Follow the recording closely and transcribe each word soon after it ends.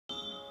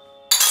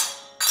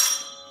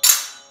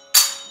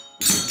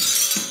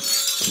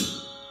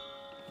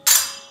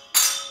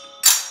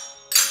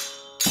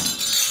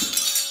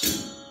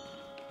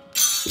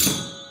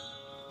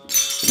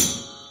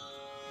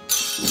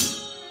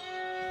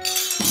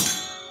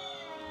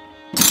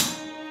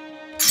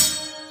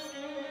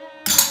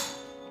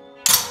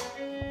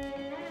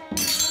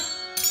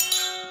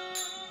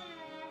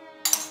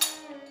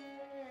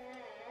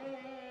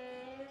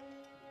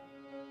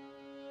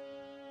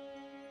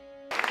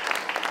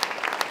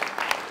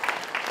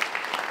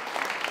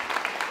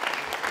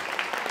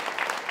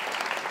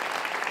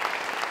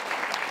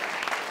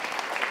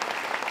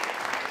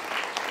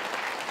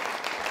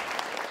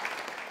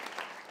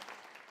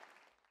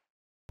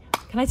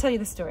Can I tell you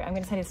the story? I'm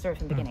going to tell you the story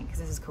from the beginning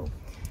because this is cool.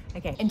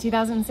 Okay, in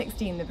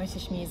 2016, the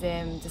British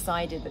Museum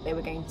decided that they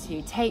were going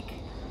to take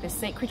this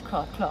sacred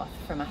cloth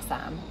from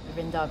Assam, the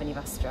Vrindavani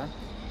Vastra,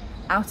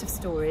 out of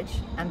storage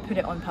and put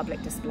it on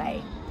public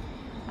display.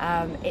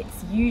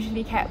 It's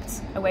usually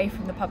kept away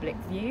from the public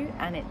view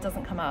and it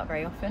doesn't come out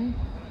very often,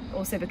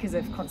 also because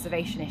of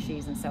conservation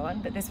issues and so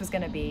on. But this was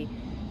going to be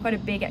quite a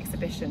big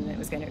exhibition that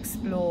was going to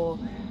explore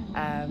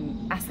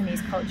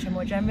Assamese culture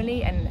more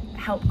generally and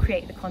help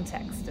create the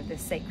context of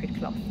this sacred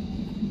cloth.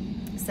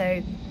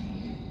 So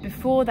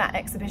before that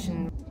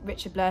exhibition,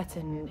 Richard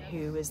Blurton,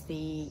 who was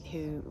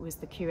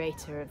the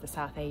curator of the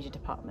South Asia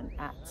department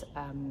at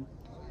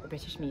the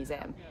British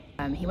Museum,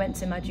 he went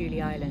to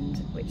Majuli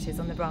Island, which is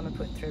on the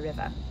Brahmaputra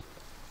River.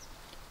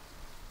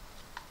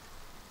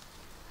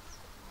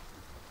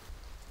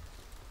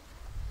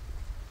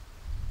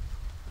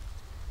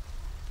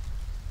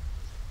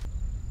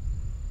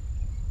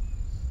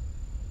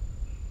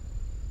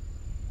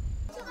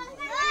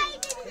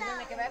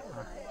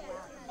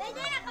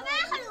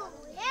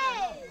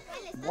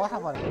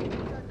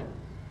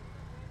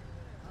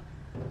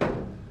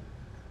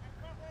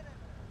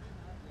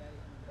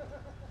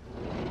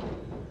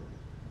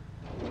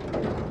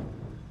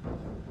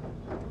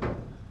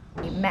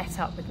 He met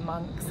up with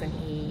monks and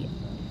he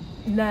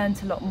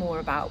learned a lot more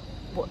about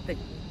what the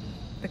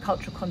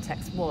cultural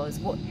context was,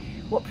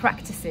 what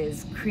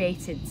practices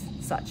created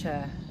such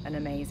an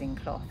amazing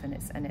cloth and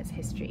its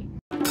history.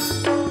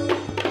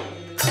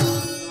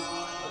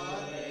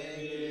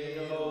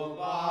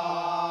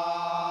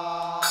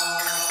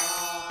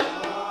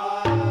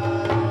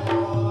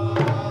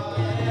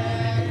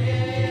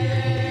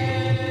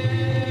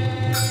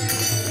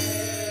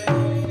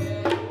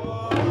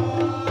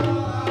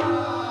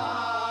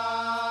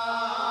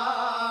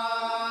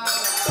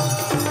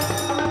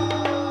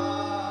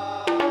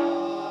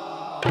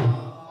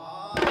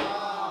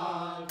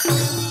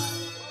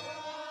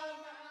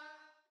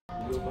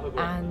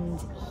 And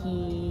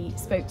he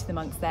spoke to the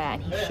monks there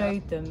and he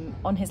showed them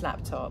on his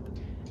laptop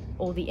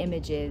all the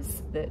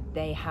images that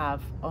they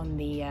have on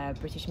the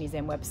British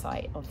Museum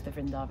website of the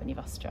Vrindavani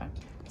Vastra.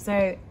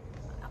 So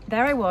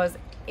there I was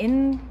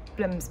in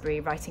Bloomsbury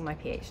writing my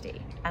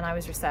PhD and I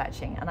was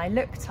researching and I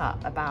looked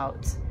up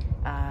about,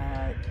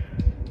 I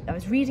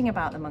was reading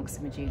about the Monks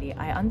of Majuli.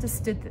 I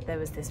understood that there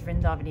was this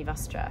Vrindavani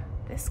Vastra,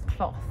 this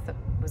cloth that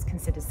was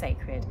considered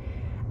sacred,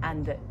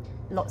 and that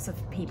lots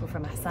of people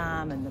from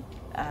Assam and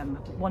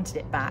wanted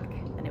it back,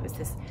 and it was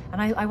this,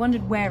 and I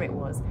wondered where it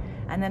was,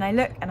 and then I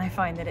look and I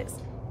find that it's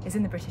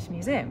in the British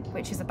Museum,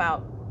 which is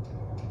about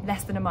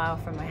less than a mile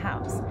from my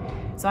house.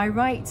 So I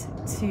write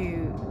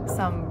to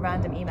some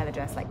random email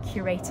address like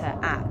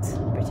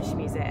curator@British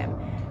Museum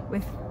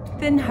with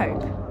thin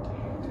hope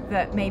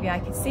that maybe I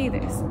could see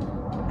this,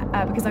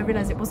 because I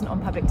realised it wasn't on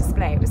public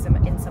display, it was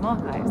in some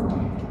archives.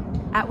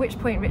 At which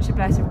point Richard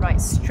Blurton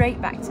writes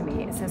straight back to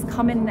me. It says,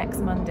 come in next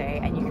Monday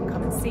and you can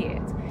come and see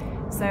it.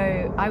 So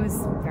I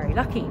was very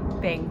lucky,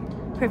 being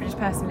a privileged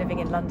person living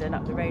in London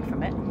up the road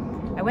from it.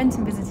 I went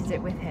and visited it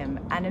with him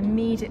and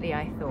immediately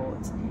I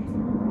thought,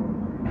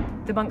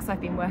 the monks I've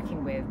been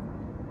working with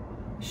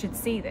should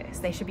see this,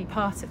 they should be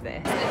part of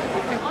this.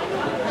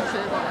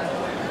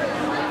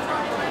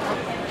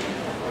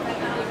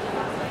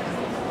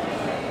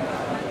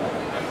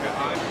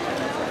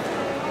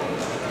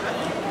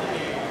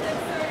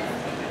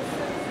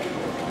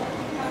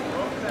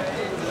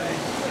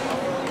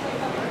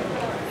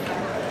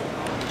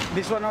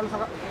 This one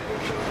also?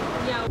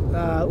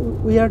 Yeah.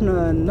 We are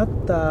not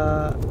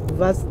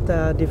vast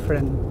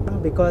different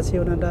because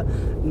you know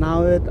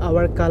now with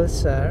our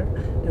culture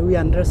we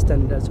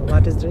understand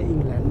what is the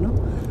England, no?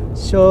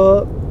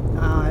 So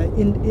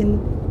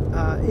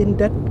in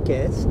that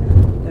case,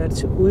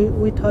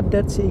 we thought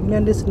that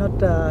England is not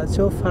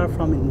so far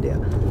from India.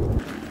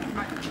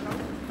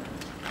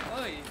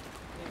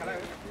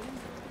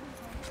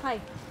 Hi.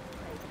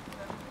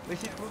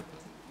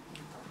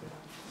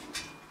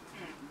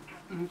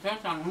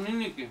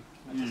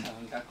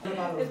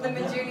 It's the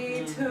Majuli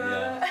tour.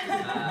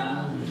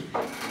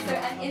 So,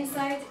 and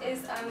inside is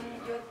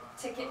your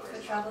ticket for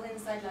travel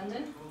inside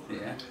London.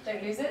 Yeah.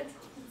 Don't lose it.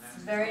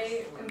 It's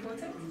very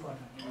important.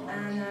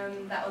 And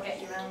that will get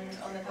you around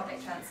on the public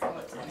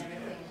transport and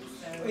everything.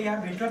 So. We have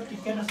been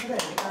ticket as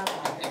well.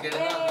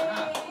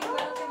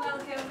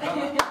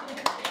 Welcome.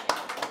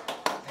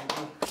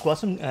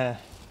 কোৱাচোন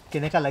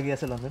কেনেকা লাগি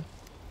আছে London?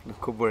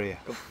 খুব বঢ়িয়া।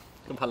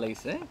 খুব ভাল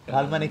লাগিছে।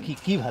 ভাল মানে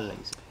কি ভাল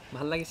লাগিছে?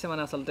 ভাল লাগিছে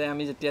মানে আচলতে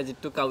আমি যেতিয়া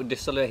যিটো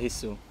উদ্দেশ্যলৈ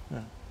আহিছো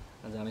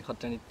আজি আমি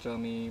সত্ৰীয়া নৃত্য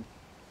আমি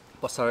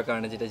প্ৰচাৰৰ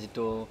কাৰণে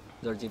যিটো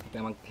জৰ্জি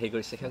আমাক হেৰি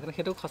কৰিছে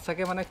সেইটো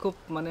সঁচাকৈ মানে খুব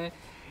মানে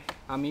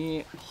আমি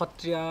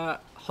সত্ৰীয়া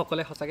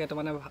সকলে সঁচাকৈ এইটো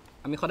মানে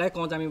আমি সদায়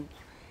কওঁ যে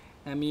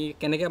আমি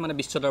কেনেকৈ মানে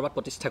বিশ্ব দৰবাৰত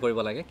প্ৰতিষ্ঠা কৰিব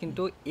লাগে,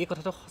 কিন্তু এই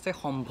কথাটো সঁচাই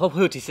সম্ভৱ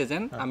হৈ উঠিছে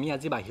যেন আমি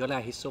আজি বাহিৰলৈ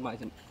আহিছোঁ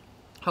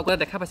সকলোৱে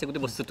দেখা পাইছে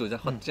গোটেই বস্তুটো যে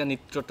সত্ৰীয়া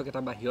নৃত্যটোক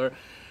এটা বাহিৰৰ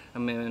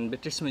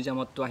ব্ৰিটিছ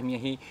মিউজিয়ামতো আমি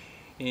আহি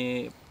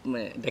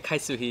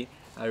দেখাইছোঁহি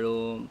আৰু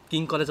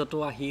কিং কলেজতো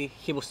আহি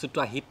সেই বস্তুটো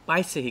আহি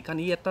পাইছেহি কাৰণ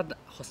ই এটা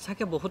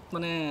সঁচাকৈ বহুত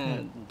মানে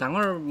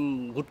ডাঙৰ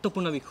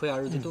গুৰুত্বপূৰ্ণ বিষয়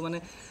আৰু যিটো মানে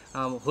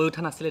হৈ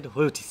উঠা নাছিলে এইটো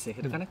হৈ উঠিছে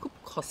সেইটো কাৰণে খুব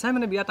সঁচাই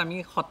মানে বিৰাট আমি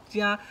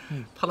সত্ৰীয়া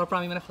ফালৰ পৰা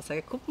আমি মানে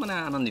সঁচাকৈ খুব মানে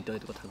আনন্দিত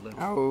এইটো কথাক লৈ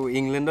আৰু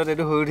ইংলেণ্ডত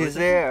এইটো হৈ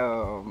উঠিছে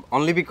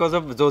only because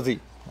of জৰ্জি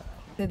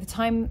So the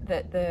time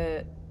that the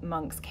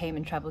monks came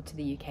and travelled to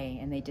the UK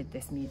and they did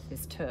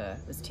this tour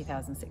was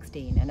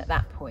 2016, and at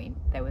that point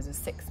there was a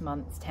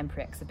 6-month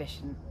temporary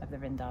exhibition of the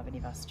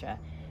Vrindavani Vastra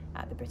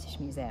at the British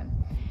Museum.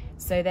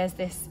 So there's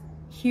this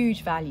huge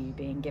value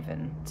being given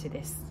to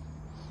this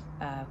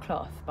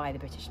cloth by the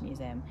British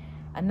Museum,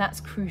 and that's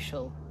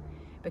crucial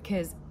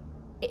because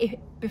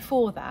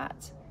before that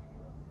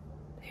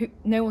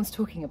no one's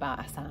talking about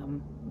Assam,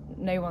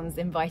 no one's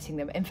inviting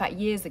them. In fact,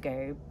 years ago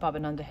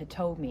Bhabananda had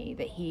told me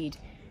that he'd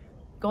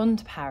gone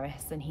to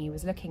Paris and he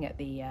was looking at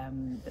the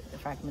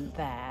fragment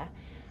there,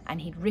 and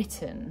he'd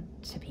written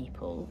to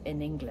people in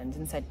England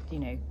and said, you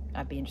know,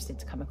 I'd be interested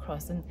to come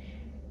across, and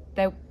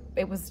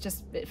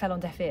it fell on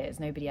deaf ears.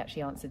 Nobody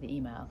actually answered the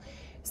email.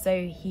 So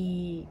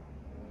he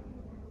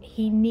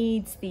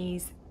needs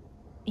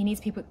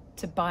people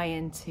to buy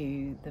into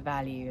the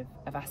value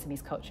of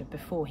Assamese culture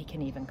before he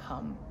can even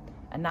come,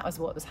 and that was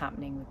what was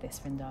happening with this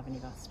Vrindavani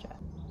Vastra.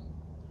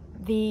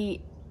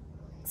 The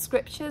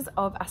scriptures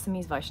of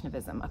Assamese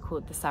Vaishnavism are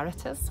called the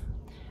Saratas,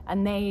 and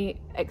they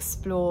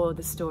explore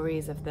the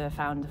stories of the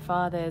founder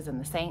fathers and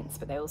the saints,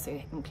 but they also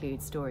include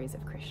stories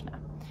of Krishna.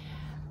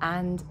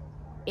 And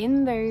in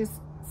those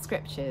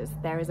scriptures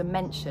there is a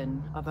mention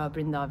of our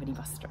Vrindavani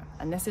Vastra,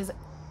 and this is,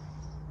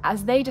 as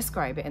they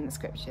describe it in the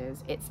scriptures,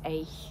 it's a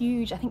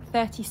huge, I think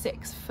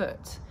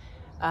 36-foot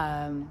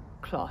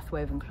cloth,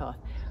 woven cloth,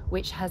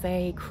 which has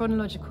a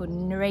chronological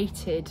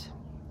narrated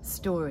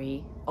story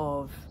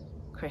of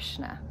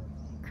Krishna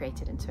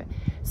created into it.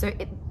 So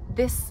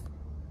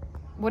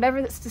whatever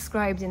that's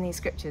described in these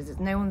scriptures,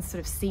 no one's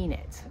sort of seen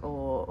it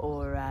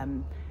or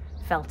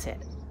felt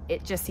it.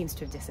 It just seems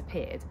to have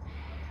disappeared.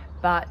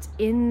 But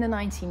in the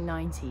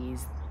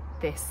 1990s,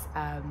 this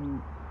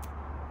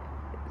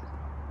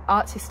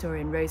art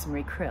historian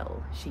Rosemary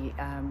Krill, she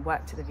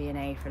worked at the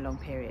V&A for a long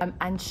period,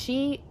 and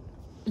she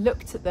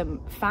looked at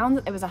them, found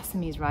that there was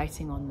Assamese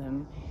writing on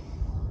them,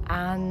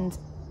 and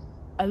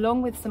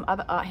along with some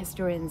other art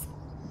historians,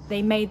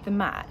 they made the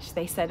match.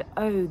 They said,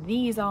 oh,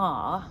 these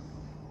are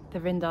the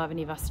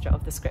Vrindavani Vastra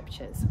of the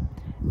scriptures,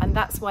 and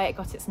that's why it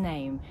got its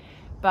name.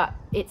 But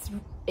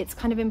it's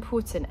kind of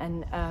important,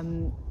 and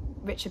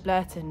Richard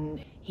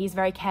Blurton, he's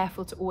very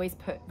careful to always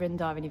put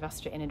Vrindavani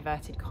Vastra in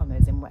inverted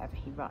commas in whatever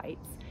he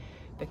writes,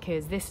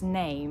 because this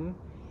name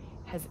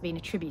has been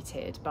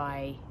attributed by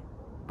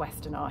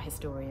Western art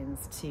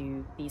historians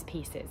to these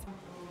pieces.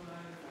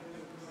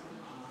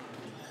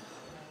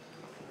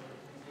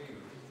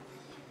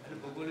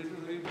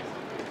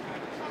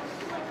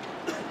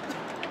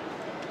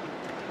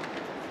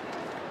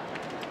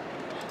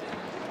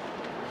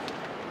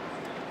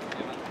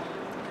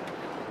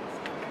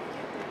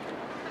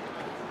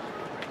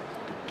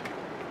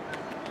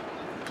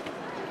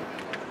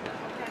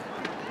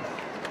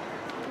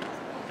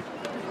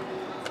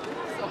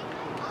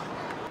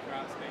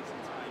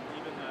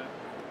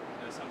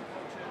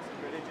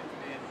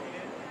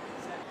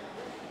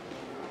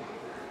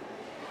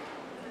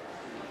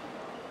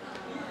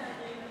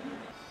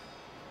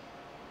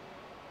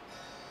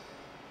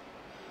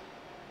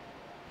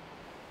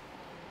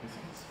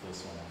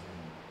 This one, I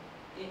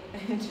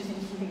think.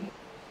 Interesting.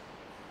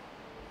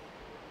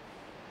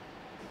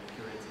 The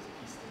curators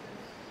piece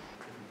together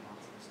different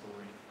parts of the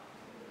story,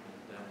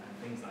 and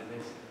things like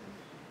this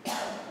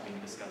being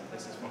discovered.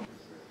 This is from.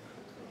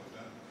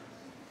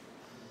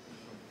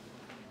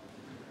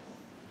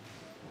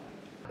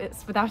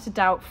 It's without a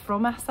doubt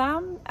from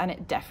Assam, and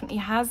it definitely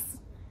has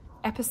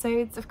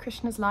episodes of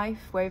Krishna's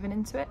life woven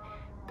into it,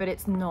 but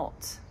it's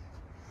not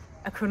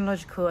a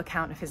chronological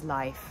account of his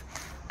life.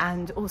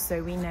 And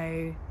also we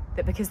know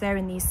that because they're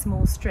in these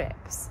small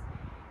strips,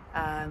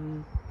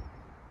 and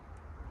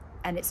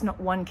it's not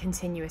one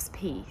continuous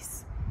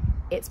piece,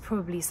 it's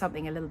probably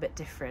something a little bit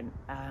different,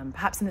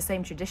 perhaps in the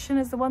same tradition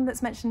as the one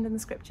that's mentioned in the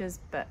scriptures,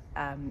 but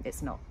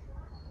it's not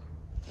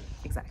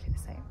exactly the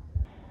same.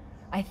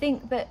 I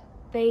think that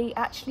they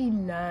actually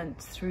learnt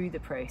through the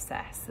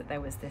process that there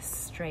was this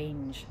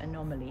strange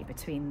anomaly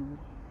between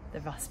the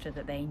Vastra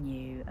that they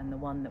knew and the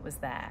one that was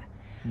there.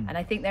 And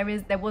I think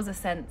there was a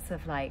sense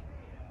of like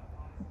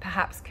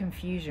perhaps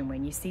confusion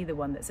when you see the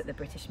one that's at the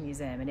British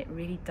Museum and it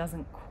really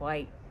doesn't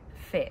quite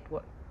fit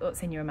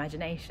what's in your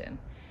imagination.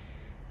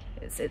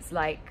 It's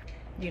like,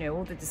 you know,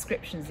 all the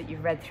descriptions that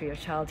you've read through your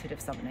childhood of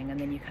something, and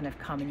then you kind of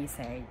come and you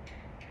say,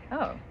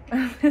 oh,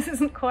 this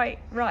isn't quite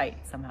right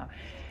somehow.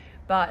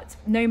 But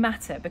no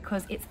matter,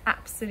 because it's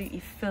absolutely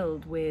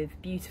filled with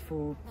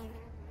beautiful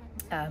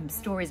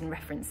stories and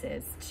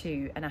references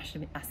to an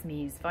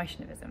Assamese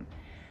Vaishnavism.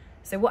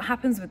 So what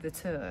happens with the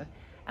tour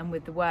and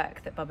with the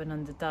work that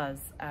Bhabananda does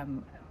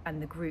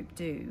and the group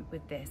do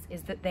with this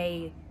is that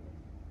they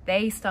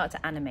start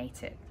to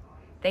animate it.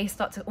 They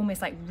start to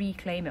almost like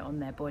reclaim it on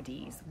their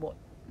bodies, what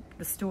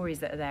the stories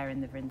that are there in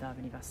the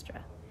Vrindavani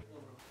Vastra.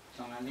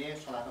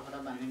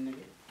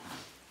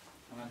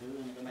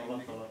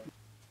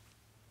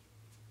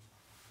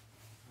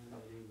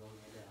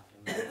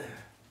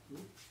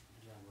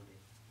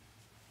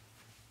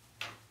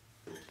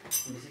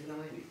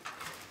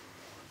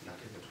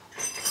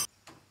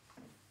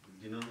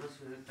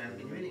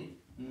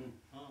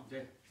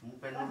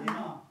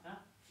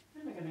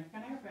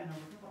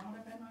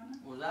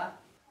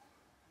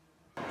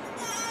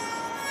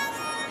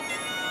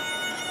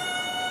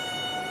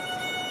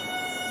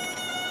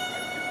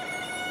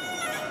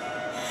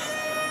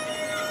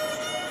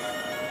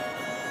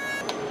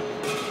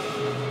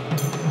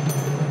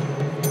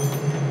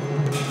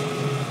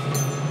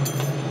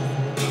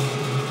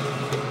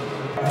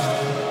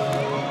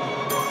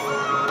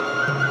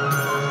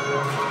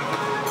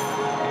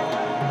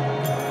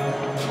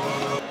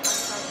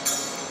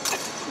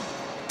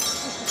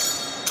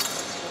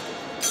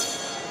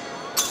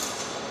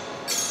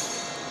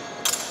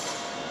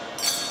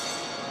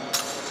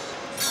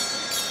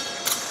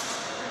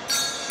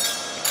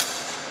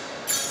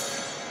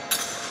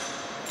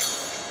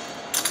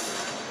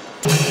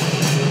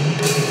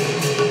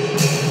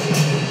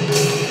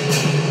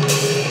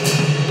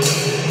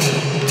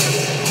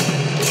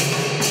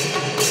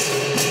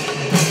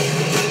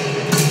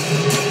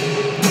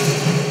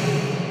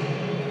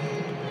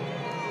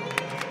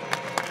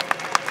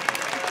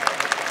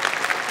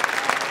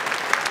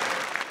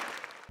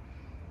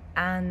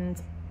 And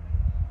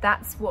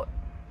that's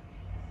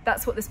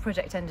what this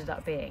project ended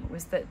up being,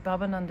 was that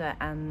Bhabananda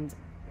and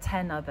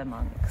 10 other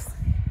monks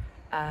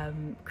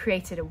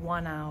created a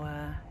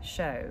 1-hour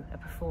show, a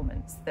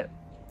performance that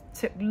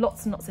took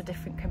lots and lots of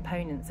different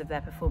components of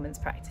their performance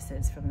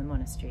practices from the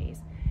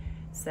monasteries.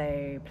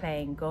 So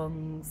playing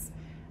gongs,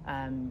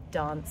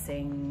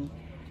 dancing,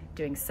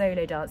 doing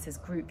solo dances,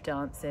 group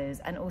dances,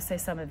 and also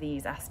some of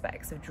these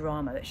aspects of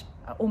drama that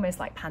are almost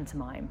like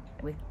pantomime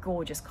with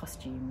gorgeous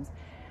costumes.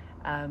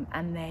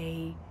 And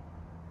they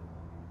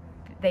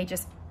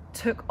just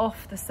took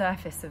off the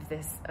surface of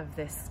this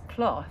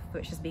cloth,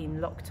 which has been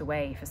locked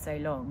away for so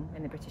long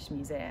in the British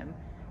Museum,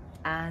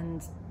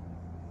 and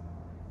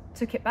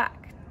took it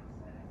back,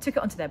 took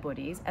it onto their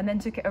bodies, and then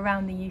took it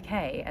around the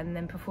UK and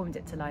then performed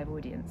it to live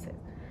audiences.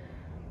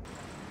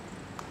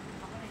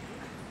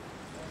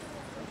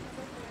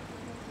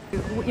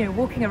 You know,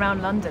 walking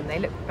around London, they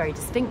look very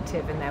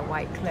distinctive in their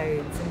white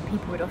clothes, and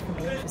people would often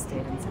be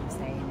interested and sort of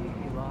say, you know,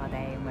 who are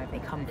they and where have they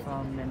come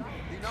from, and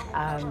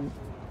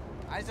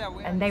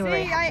they were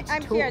very happy to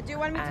talk. Here. Do you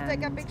want me to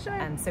take a picture?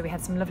 And so we had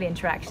some lovely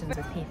interactions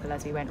with people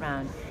as we went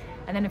round.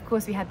 And then of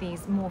course we had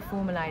these more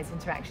formalised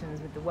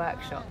interactions with the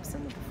workshops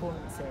and the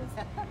performances,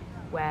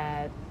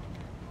 where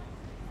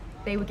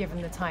they were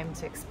given the time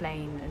to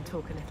explain and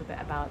talk a little bit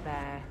about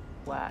their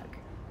work,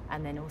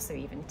 and then also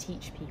even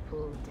teach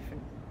people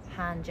different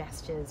hand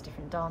gestures,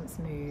 different dance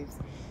moves,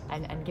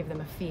 and give them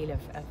a feel of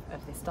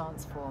this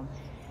dance form.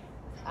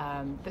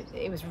 But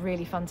it was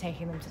really fun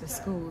taking them to the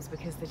schools,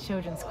 because the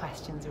children's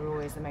questions are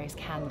always the most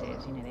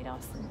candid. You know, they'd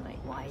ask them like,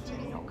 why do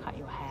you not cut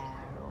your hair,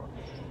 or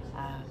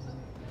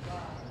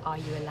are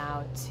you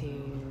allowed to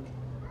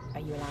go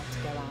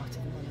out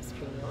of the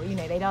monastery, or, you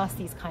know, they'd ask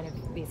these kind of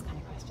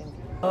questions.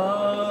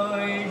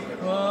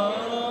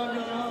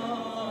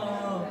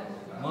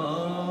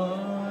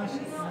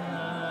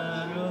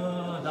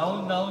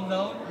 Down.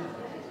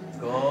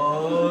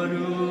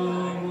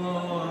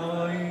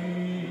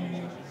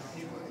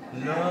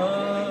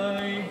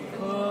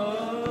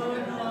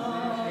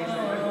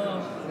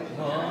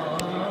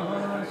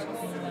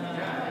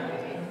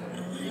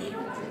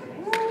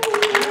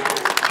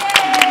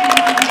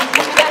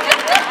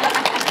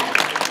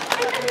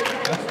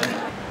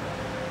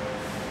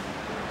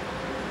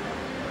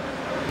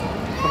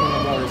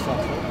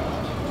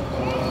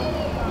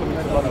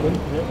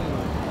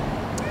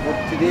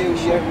 Today we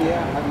are here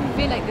having... I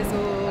feel like this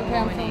all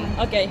morning.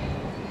 Okay,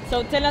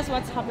 so tell us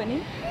what's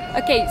happening.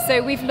 Okay,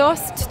 so we've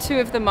lost 2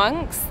 of the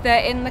monks.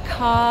 They're in the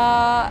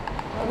car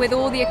with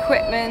all the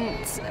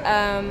equipment.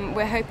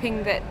 We're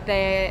hoping that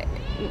they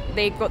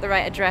got the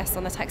right address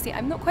on the taxi.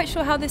 I'm not quite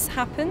sure how this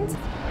happened.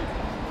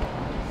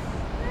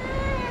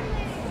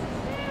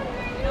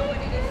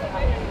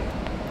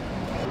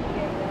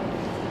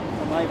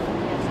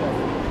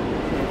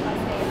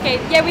 Okay,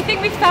 yeah, we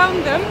think we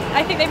found them.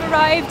 I think they've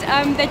arrived.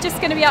 They're just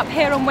going to be up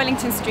here on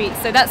Wellington Street.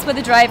 So that's where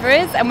the driver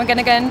is, and we're going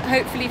to go and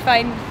hopefully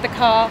find the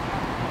car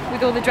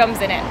with all the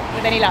drums in it,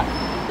 with any luck.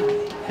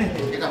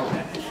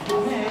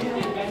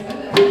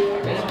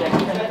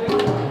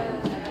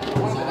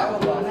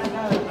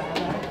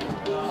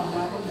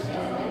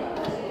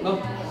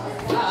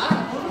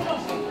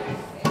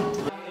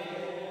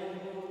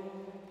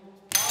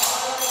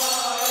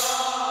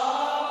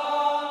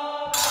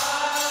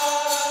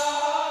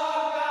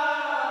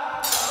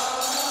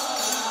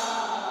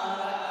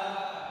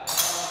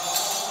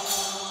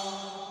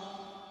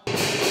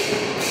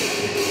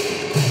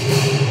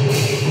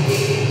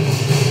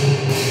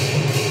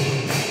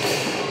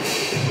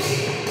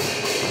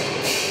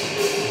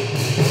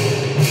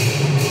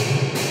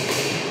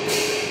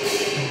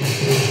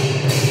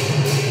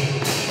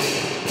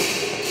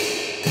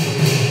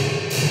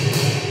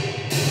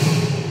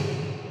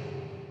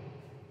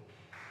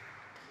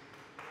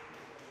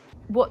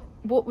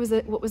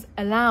 was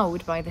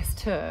allowed by this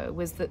tour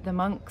was that the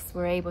monks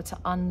were able to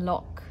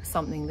unlock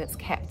something that's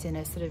kept in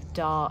a sort of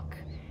dark,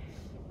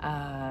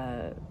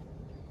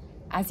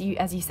 as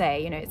you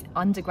say, you know, it's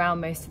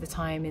underground most of the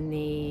time in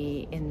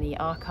the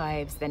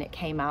archives. Then it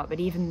came out, but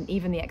even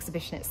the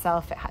exhibition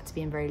itself, it had to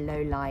be in very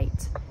low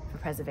light for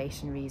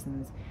preservation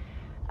reasons.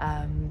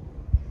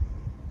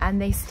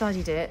 And they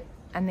studied it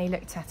and they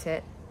looked at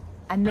it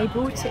and they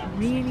brought it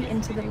really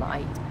into the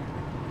light.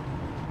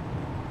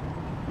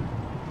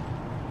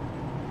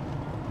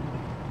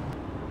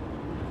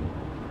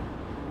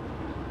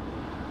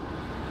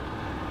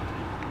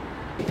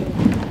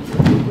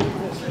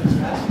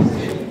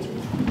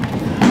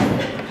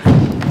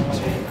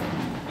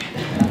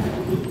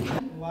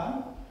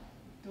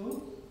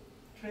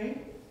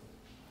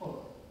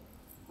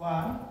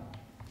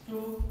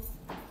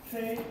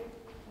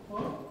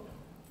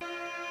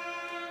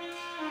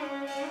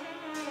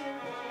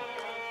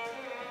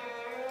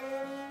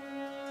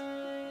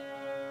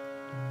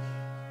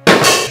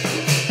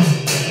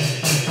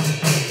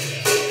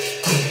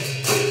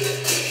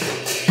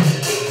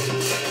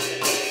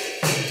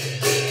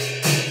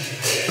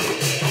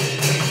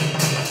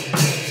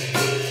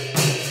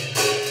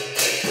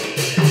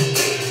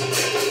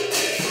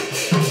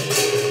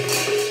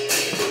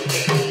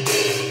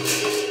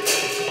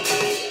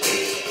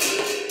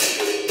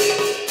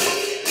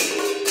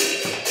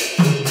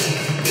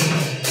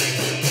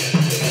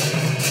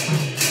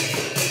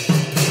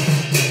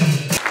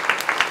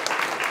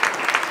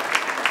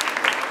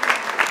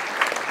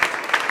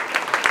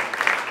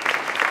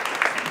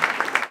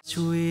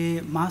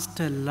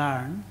 To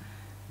learn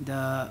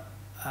the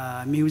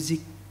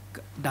music,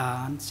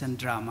 dance and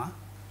drama.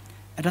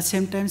 At the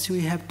same time,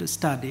 we have to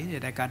study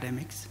at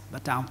academics,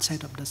 but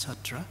outside of the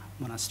Satra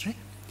monastery.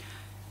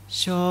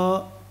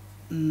 So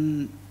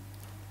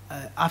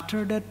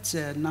after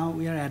that, now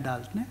we are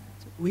adult.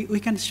 We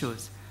can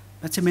choose.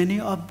 But many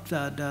of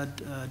the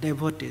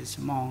devotees,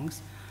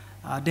 monks,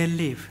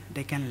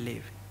 they can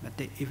live. But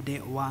if they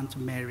want to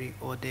marry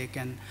or they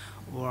can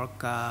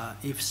work,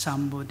 if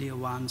somebody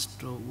wants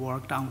to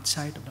work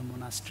outside of the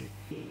monastery.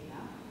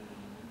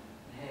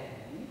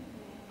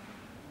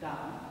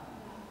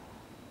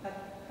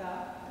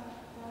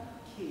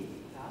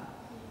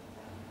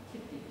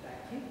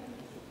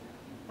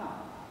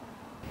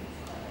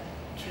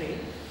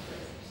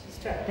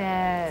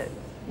 They're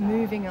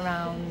moving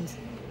around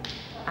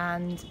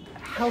and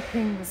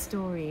helping the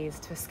stories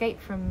to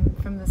escape from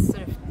the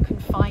sort of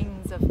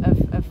confines of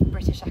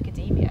British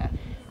academia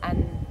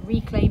and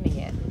reclaiming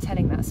it and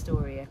telling that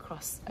story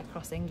across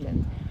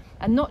England.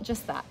 And not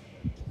just that,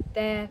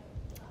 they're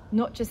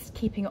not just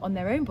keeping it on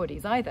their own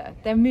bodies either,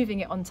 they're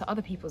moving it onto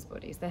other people's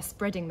bodies, they're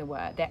spreading the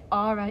word, they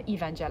are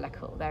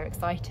evangelical, they're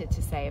excited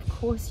to say, of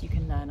course you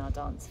can learn our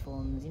dance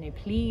forms, you know,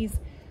 please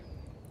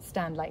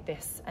stand like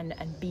this and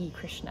be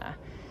Krishna.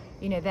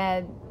 You know,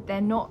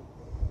 they're not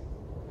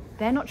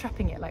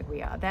trapping it like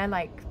we are. They're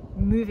like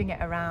moving it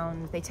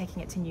around. They're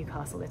taking it to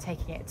Newcastle. They're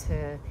taking it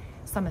to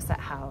Somerset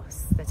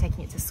House. They're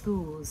taking it to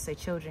schools so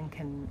children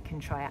can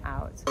try it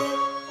out.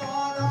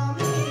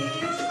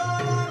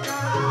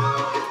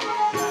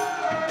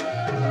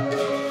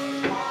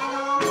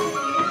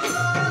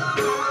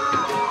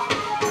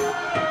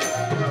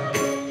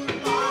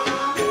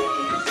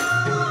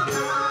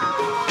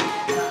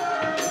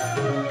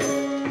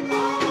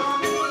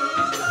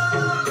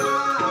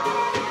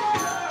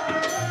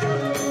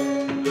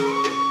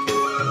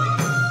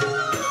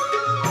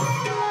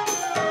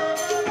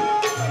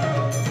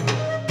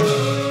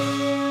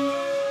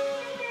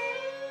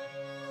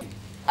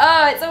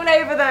 It's all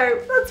over though.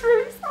 That's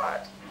really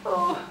sad.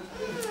 Oh.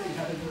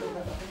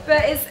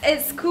 But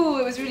it's cool.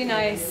 It was really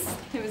nice.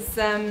 It was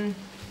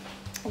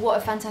what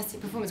a fantastic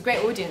performance.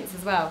 Great audience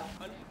as well.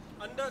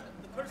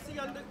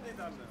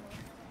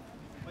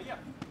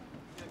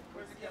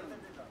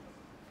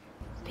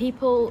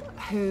 People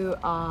who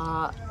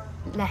are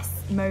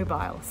less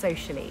mobile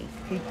socially,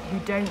 who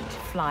don't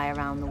fly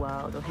around the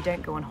world or who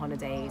don't go on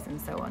holidays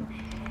and so on,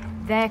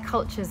 their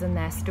cultures and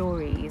their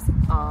stories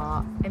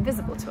are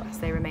invisible to us.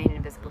 They remain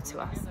invisible to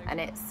us. And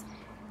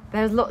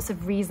there's lots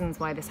of reasons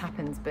why this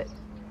happens, but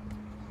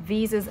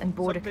visas and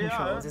border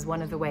controls is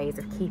one of the ways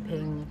of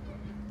keeping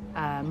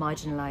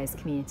marginalized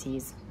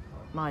communities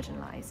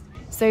marginalized.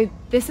 So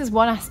this is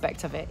one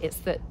aspect of it. It's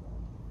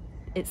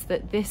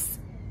that this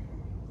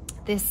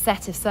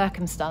set of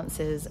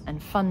circumstances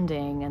and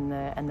funding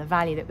and the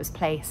value that was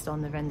placed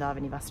on the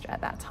Vrindavani Vastra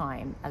at that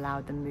time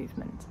allowed them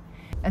movement.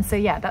 And so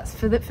yeah, that's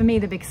for me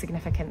the big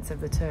significance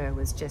of the tour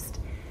was just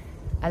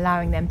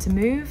allowing them to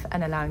move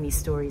and allowing these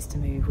stories to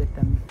move with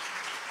them.